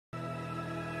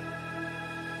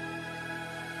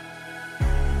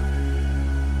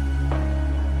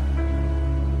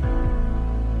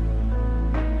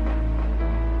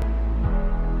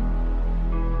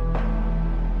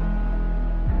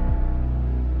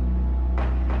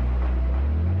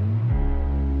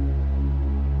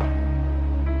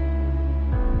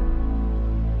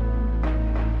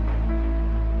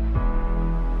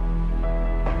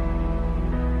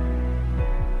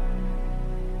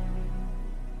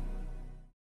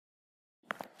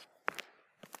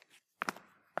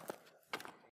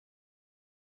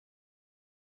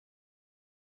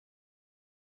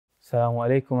Assalamu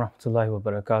alaikum rahmatullahi wa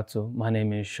barakatuh. My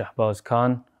name is Shahbaz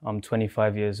Khan. I'm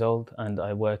 25 years old and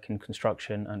I work in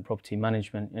construction and property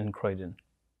management in Croydon.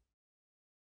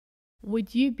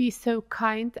 Would you be so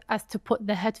kind as to put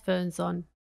the headphones on?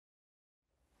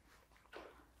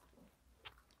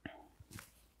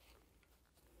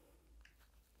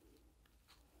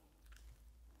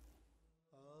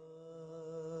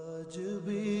 आज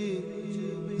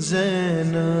भी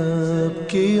ज़ैनब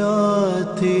की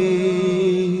आती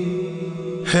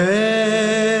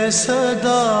है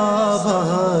सदा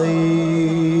भाई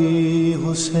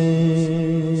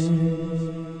हुसैन।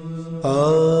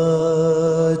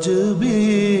 आज भी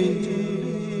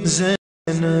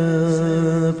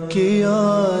ज़ैनब की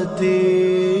आती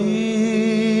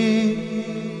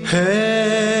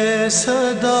है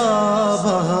सदा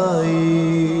भाई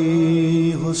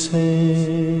हुसैन।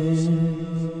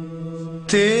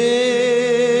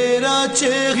 तेरा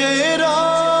चेहरा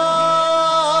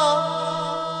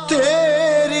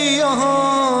तेरी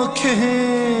आँखें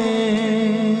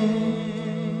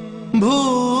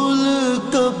भूल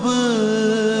कब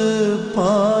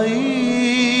पाई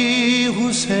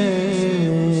हुसैन।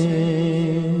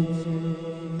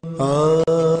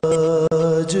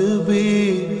 आज भी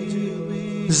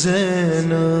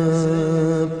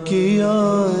ज़ैनब की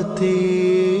आती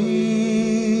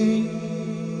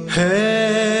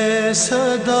है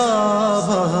सदा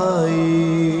भाई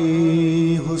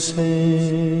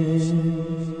हुसैन।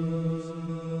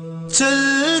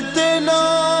 चलते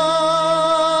नाक़िब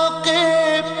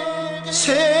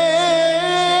से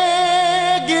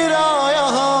गिराया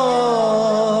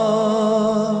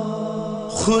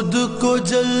खुद को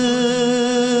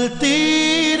जलती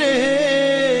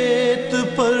रेत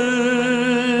पर।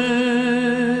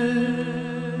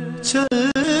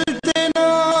 चलते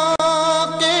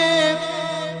नाक़िब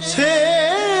से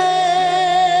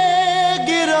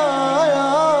गिराया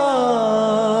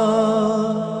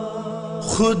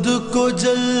खुद को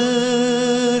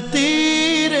जलती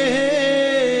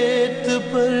रेत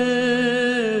पर।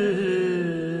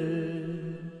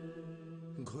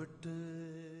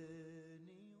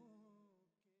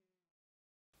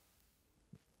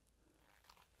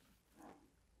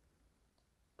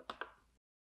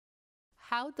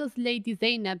 How does Lady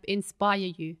Zainab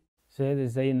inspire you? Lady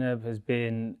Zainab has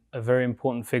been a very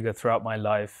important figure throughout my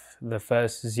life. The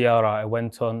first ziyarah I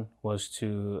went on was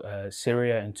to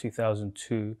Syria in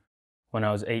 2002 when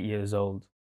I was 8 years old.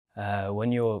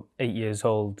 When you're 8 years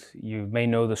old, you may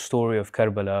know the story of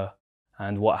Karbala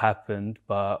and what happened,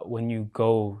 but when you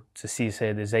go to see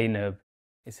Lady Zainab,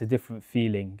 it's a different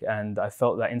feeling. And I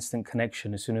felt that instant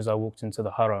connection as soon as I walked into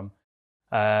the haram.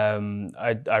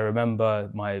 I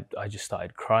remember I just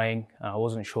started crying and I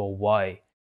wasn't sure why.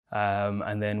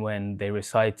 And then when they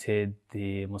recited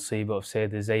the musibah of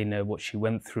Sayyidah Zainab, what she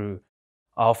went through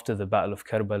after the Battle of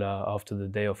Karbala, after the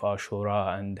day of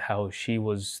Ashura, and how she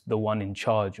was the one in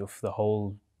charge of the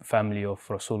whole family of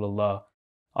Rasulullah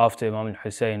after Imam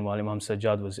al-Hussein while Imam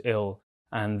Sajjad was ill,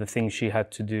 and the things she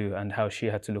had to do and how she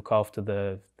had to look after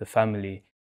the family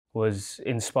was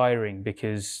inspiring,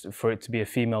 because for it to be a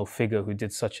female figure who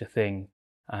did such a thing,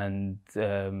 and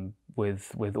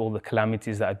with all the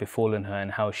calamities that had befallen her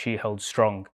and how she held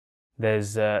strong,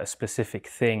 there's a specific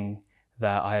thing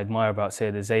that I admire about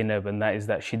Sayyidah Zainab, and that is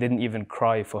that she didn't even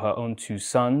cry for her own two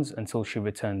sons until she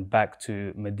returned back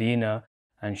to Medina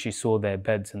and she saw their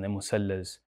beds and their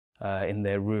musallas in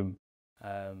their room.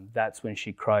 That's when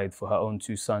she cried for her own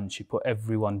two sons. She put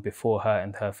everyone before her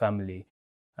and her family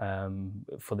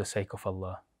for the sake of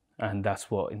Allah. And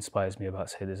that's what inspires me about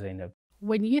Sayyidah Zainab.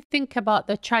 When you think about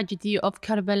the tragedy of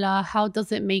Karbala, how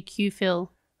does it make you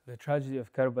feel? The tragedy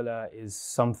of Karbala is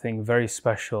something very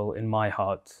special in my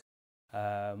heart.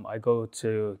 I go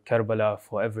to Karbala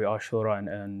for every Ashura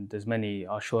and as many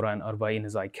Ashura and Arba'in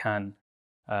as I can.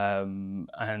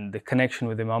 And the connection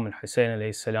with Imam al-Hussein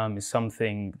alayhi salam is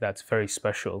something that's very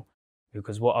special,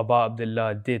 because what Aba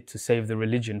Abdullah did to save the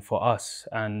religion for us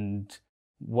and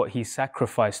what he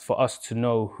sacrificed for us to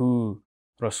know who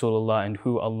Rasulullah and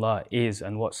who Allah is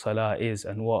and what Salah is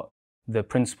and what the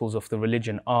principles of the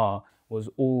religion are, was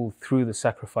all through the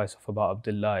sacrifice of Aba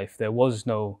Abdullah. If there was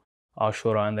no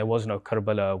Ashura and there was no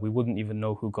Karbala, we wouldn't even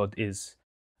know who God is.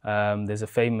 There's a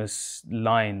famous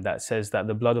line that says that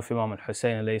the blood of Imam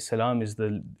al-Hussein alayhi salam is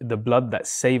the blood that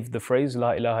saved the phrase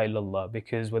La ilaha illallah,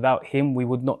 because without him we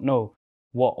would not know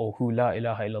what or who La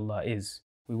ilaha illallah is.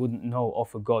 We wouldn't know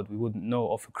of a God, we wouldn't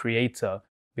know of a creator,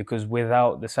 because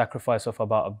without the sacrifice of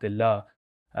Aba Abdullah,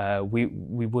 we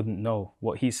wouldn't know.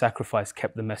 What he sacrificed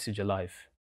kept the message alive.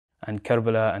 And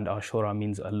Karbala and Ashura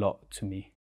means a lot to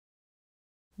me.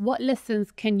 What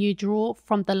lessons can you draw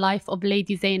from the life of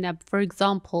Lady Zainab, for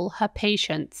example, her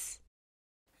patience?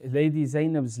 Lady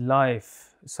Zainab's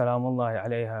life, salamullahi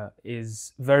alayha,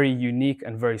 is very unique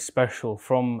and very special.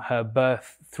 From her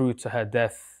birth through to her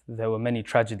death, there were many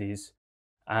tragedies.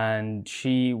 And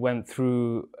she went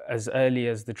through as early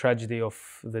as the tragedy of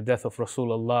the death of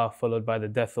Rasulullah, followed by the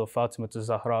death of Fatima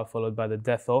Zahra, followed by the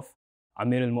death of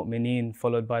Amir al-Mu'mineen,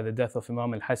 followed by the death of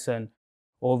Imam al-Hassan,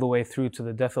 all the way through to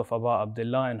the death of Abu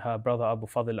Abdullah and her brother Abu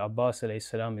Fadl Abbas alayhi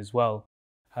salam as well.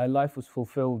 Her life was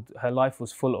fulfilled, her life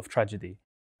was full of tragedy.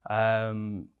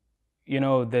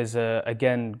 There's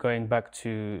again, going back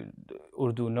to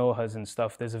Urdu Nohas and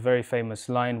stuff, there's a very famous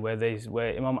line where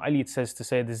Imam Ali says to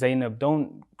Sayyida Zainab,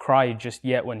 don't cry just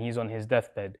yet when he's on his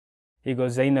deathbed. He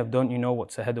goes, Zainab, don't you know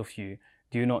what's ahead of you?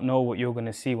 Do you not know what you're going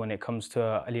to see when it comes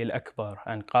to Ali al-Akbar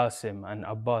and Qasim and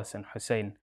Abbas and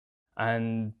Hussein?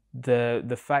 And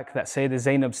the fact that Sayyida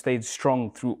Zainab stayed strong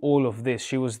through all of this,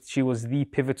 she was the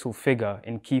pivotal figure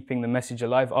in keeping the message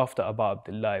alive after Abu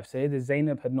Abdullah. If Sayyida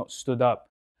Zainab had not stood up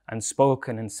and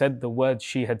spoken and said the words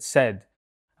she had said,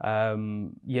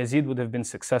 Yazid would have been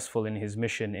successful in his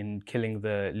mission in killing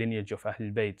the lineage of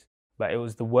Ahlul Bayt. But it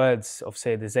was the words of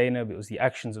Sayyida Zainab, it was the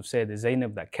actions of Sayyida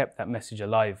Zainab that kept that message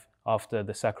alive after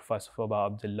the sacrifice of Abu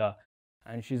Abdullah.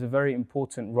 And she's a very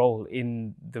important role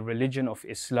in the religion of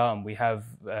Islam. We have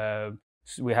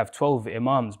 12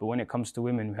 imams, but when it comes to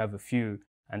women, we have a few.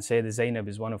 And Sayyida Zainab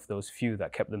is one of those few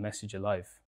that kept the message alive.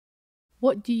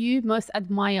 What do you most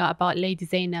admire about Lady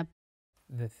Zainab?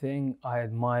 The thing I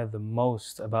admire the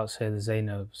most about Sayyida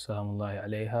Zainab, salamullahi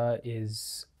alayha,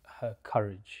 is her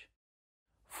courage.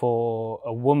 For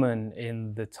a woman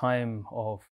in the time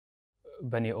of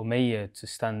Bani Umayyah to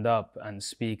stand up and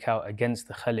speak out against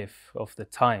the Caliph of the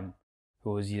time,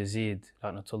 who was Yazid,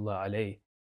 La'natullah alayh.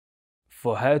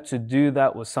 For her to do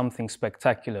that was something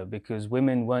spectacular because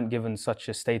women weren't given such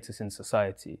a status in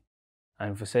society.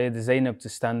 And for Sayyida Zainab to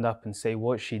stand up and say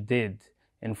what she did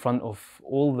in front of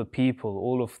all the people,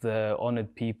 all of the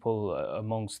honored people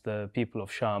amongst the people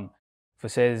of Sham, for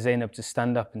Sayyida Zainab to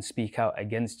stand up and speak out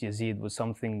against Yazid was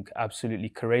something absolutely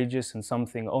courageous and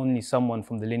something only someone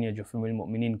from the lineage of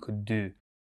al-Mu'mineen could do.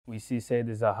 We see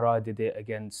Sayyida Zahra did it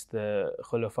against the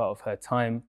Khulafa of her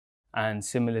time, and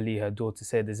similarly her daughter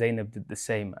Sayyida Zainab did the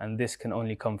same, and this can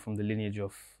only come from the lineage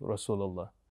of Rasulullah.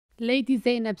 Lady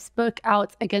Zainab spoke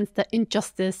out against the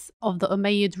injustice of the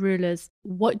Umayyad rulers.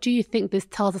 What do you think this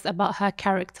tells us about her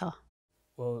character?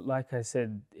 Well, like I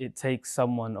said, it takes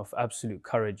someone of absolute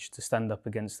courage to stand up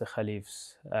against the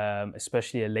Khalifs,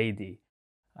 especially a lady.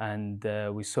 And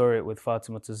we saw it with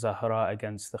Fatima Zahra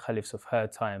against the Khalifs of her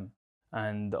time.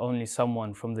 And only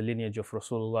someone from the lineage of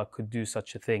Rasulullah could do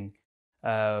such a thing.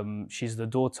 She's the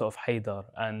daughter of Haydar.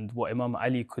 And what Imam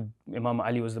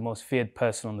Ali was the most feared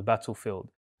person on the battlefield.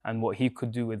 And what he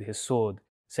could do with his sword,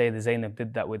 Sayyida Zainab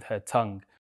did that with her tongue.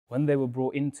 When they were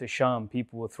brought into Sham,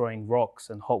 people were throwing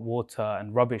rocks and hot water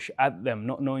and rubbish at them,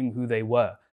 not knowing who they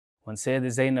were. When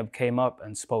Sayyida Zainab came up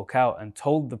and spoke out and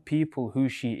told the people who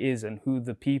she is and who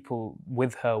the people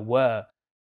with her were,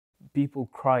 people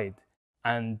cried.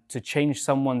 And to change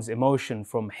someone's emotion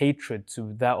from hatred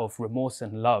to that of remorse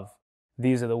and love,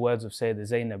 these are the words of Sayyida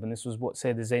Zainab. And this was what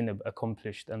Sayyida Zainab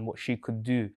accomplished and what she could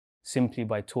do simply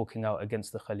by talking out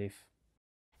against the Khalif.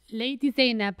 Lady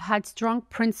Zainab had strong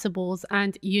principles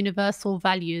and universal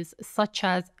values such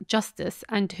as justice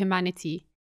and humanity.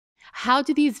 How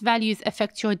do these values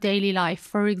affect your daily life?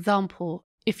 For example,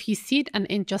 if you see an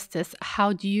injustice,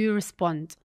 how do you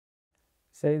respond?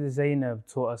 Sayyida Zainab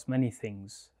taught us many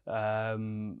things,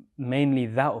 mainly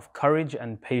that of courage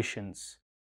and patience.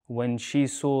 When she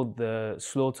saw the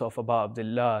slaughter of Abu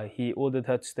Abdullah, he ordered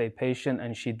her to stay patient,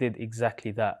 and she did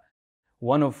exactly that.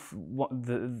 One of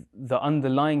the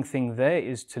underlying thing there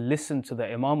is to listen to the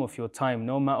Imam of your time.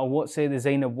 No matter what Sayyida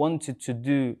Zainab wanted to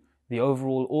do, the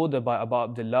overall order by Abu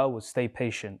Abdullah was stay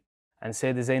patient. And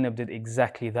Sayyida Zainab did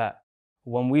exactly that.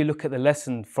 When we look at the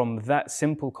lesson from that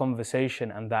simple conversation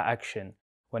and that action,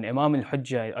 when Imam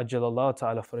al-Hujjah, Ajjalallahu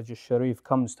Ta'ala Faraj al-Sharif,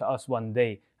 comes to us one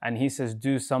day and he says,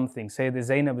 do something, Sayyida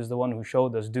Zainab is the one who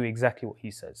showed us, do exactly what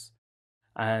he says.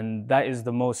 And that is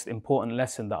the most important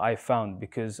lesson that I found,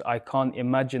 because I can't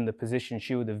imagine the position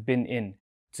she would have been in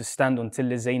to stand on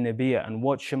Tilla Zainabiyya and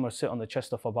watch Shimr sit on the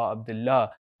chest of Abu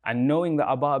Abdullah, and knowing that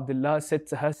Abu Abdullah said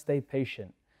to her, stay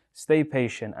patient,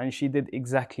 and she did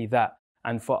exactly that.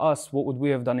 And for us, what would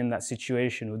we have done in that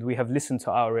situation? Would we have listened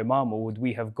to our Imam, or would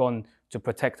we have gone to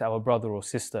protect our brother or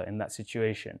sister in that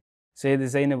situation? Sayyida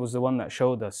Zainab was the one that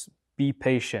showed us, be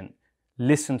patient,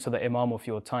 listen to the Imam of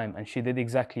your time, and she did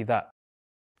exactly that.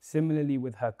 Similarly,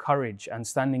 with her courage and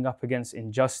standing up against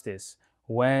injustice,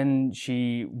 when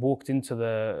she walked into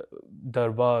the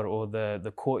darbar or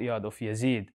the courtyard of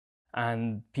Yazid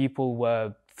and people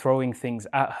were throwing things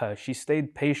at her, she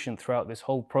stayed patient throughout this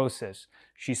whole process.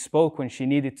 She spoke when she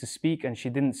needed to speak and she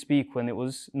didn't speak when it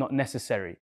was not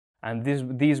necessary. And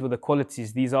these were the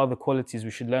qualities, these are the qualities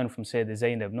we should learn from Sayyidah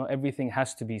Zainab. Not everything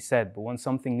has to be said, but when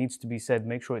something needs to be said,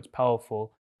 make sure it's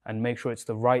powerful and make sure it's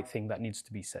the right thing that needs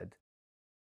to be said.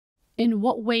 In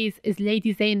what ways is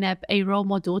Lady Zainab a role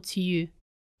model to you?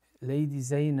 Lady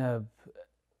Zainab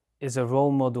is a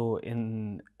role model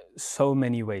in so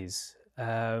many ways.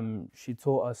 She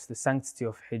taught us the sanctity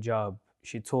of hijab.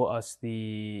 She taught us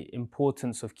the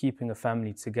importance of keeping a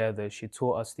family together. She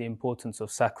taught us the importance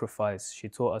of sacrifice. She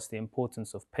taught us the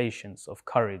importance of patience, of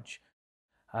courage.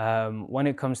 When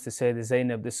it comes to Sayyidah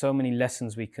Zainab, there's so many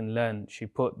lessons we can learn. She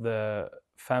put the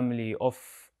family of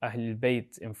Ahlul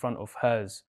Bayt in front of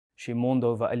hers. She mourned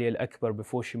over Ali al-Akbar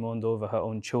before she mourned over her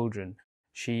own children.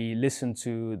 She listened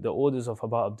to the orders of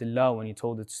Abu Abdullah when he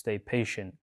told her to stay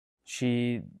patient.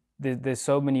 There's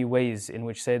so many ways in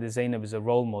which Sayyidah Zainab is a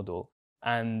role model.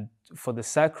 And for the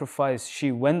sacrifice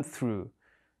she went through,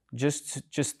 just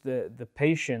the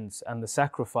patience and the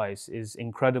sacrifice is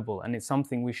incredible. And it's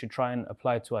something we should try and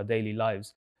apply to our daily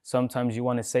lives. Sometimes you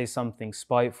want to say something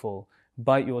spiteful,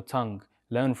 bite your tongue.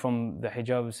 Learn from the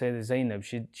hijab of Sayyidah Zainab.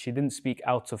 She didn't speak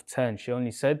out of turn. She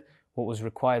only said what was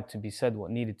required to be said,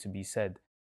 what needed to be said.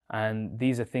 And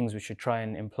these are things we should try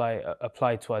and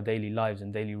apply to our daily lives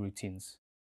and daily routines.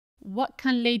 What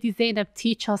can Lady Zainab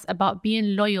teach us about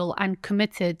being loyal and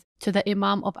committed to the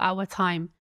Imam of our time,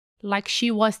 like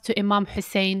she was to Imam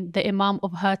Hussein, the Imam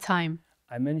of her time?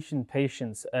 I mentioned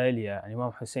patience earlier, and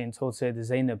Imam Hussein told Sayyidah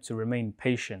Zainab to remain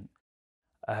patient.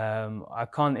 I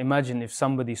can't imagine if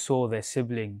somebody saw their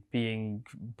sibling being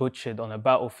butchered on a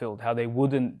battlefield, how they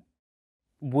wouldn't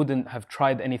have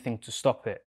tried anything to stop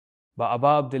it. But Abu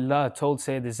Abdullah told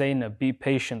Sayyidah Zainab, be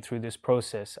patient through this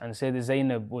process. And Sayyidah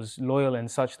Zainab was loyal in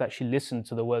such that she listened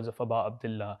to the words of Abu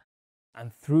Abdullah.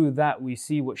 And through that, we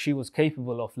see what she was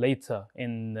capable of later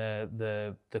in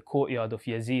the courtyard of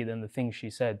Yazid and the things she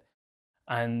said.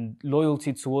 And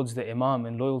loyalty towards the Imam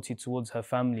and loyalty towards her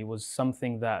family was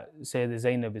something that Sayyidah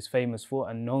Zainab is famous for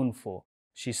and known for.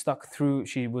 She stuck through,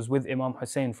 she was with Imam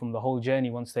Hussein from the whole journey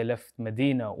once they left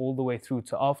Medina, all the way through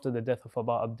to after the death of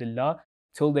Abu Abdullah,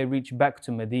 till they reached back to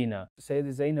Medina.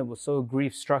 Sayyidah Zainab was so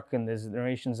grief-struck, and there's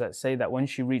narrations that say that when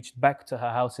she reached back to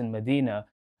her house in Medina,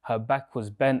 her back was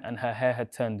bent and her hair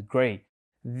had turned grey.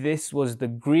 This was the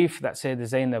grief that Sayyidah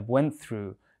Zainab went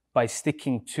through by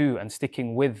sticking to and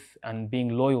sticking with and being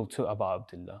loyal to Abu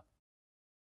Abdullah.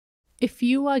 If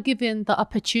you were given the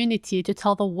opportunity to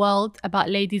tell the world about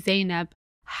Lady Zainab,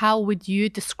 how would you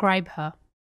describe her?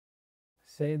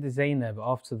 Sayyidah Zainab,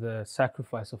 after the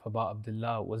sacrifice of Abu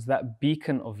Abdullah, was that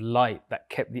beacon of light that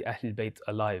kept the Ahlul Bayt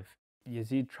alive.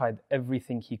 Yazid tried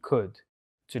everything he could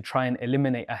to try and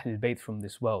eliminate Ahlul Bayt from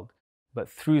this world. But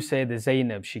through Sayyidah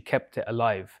Zainab, she kept it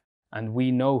alive. And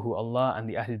we know who Allah and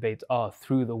the Ahlul Bayt are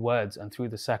through the words and through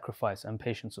the sacrifice and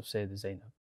patience of Sayyidah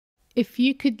Zainab. If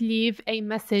you could leave a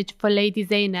message for Lady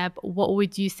Zainab, what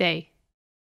would you say?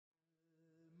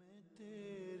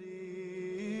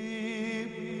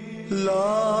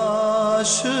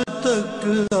 लाश तक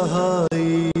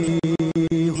सहाई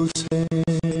हुसैन,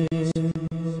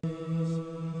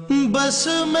 बस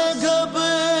मैं घबराई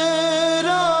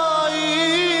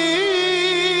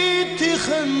थी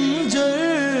खंजर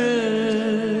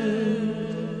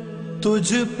तुझ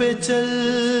पे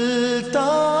चलता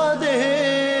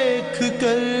देख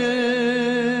कर,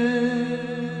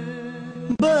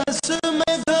 बस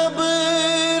मैं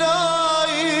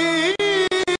घबराई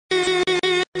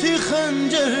थी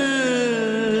खंजर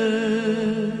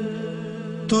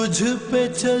तुझ पे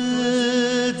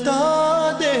चलता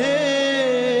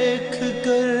देख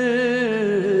कर,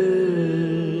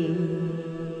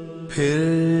 फिर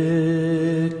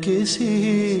किसी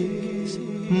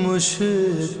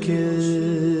मुश्किल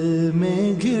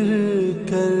में गिर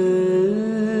कर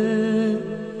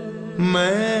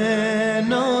मैं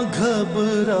न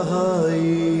घबराई